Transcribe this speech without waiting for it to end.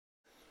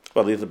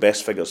Well, these are the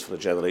best figures for the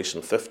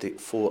generation,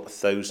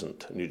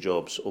 54,000 new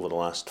jobs over the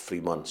last 3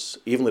 months,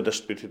 evenly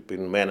distributed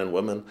between men and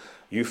women.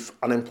 Youth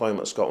unemployment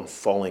in Scotland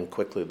falling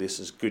quickly. This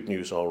is good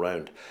news all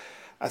round.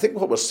 I think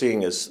what we're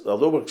seeing is,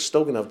 although we're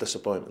still going to have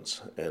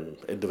disappointments in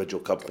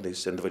individual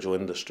companies, individual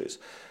industries,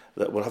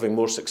 that we're having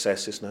more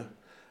successes now,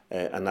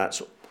 and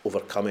that's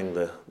overcoming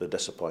the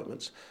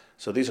disappointments.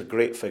 So these are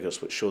great figures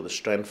which show the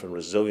strength and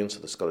resilience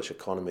of the Scottish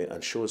economy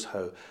and shows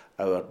how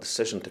our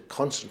decision to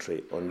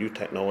concentrate on new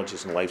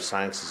technologies and life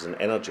sciences and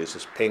energies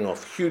is paying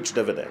off huge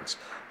dividends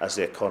as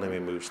the economy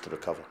moves to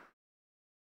recover.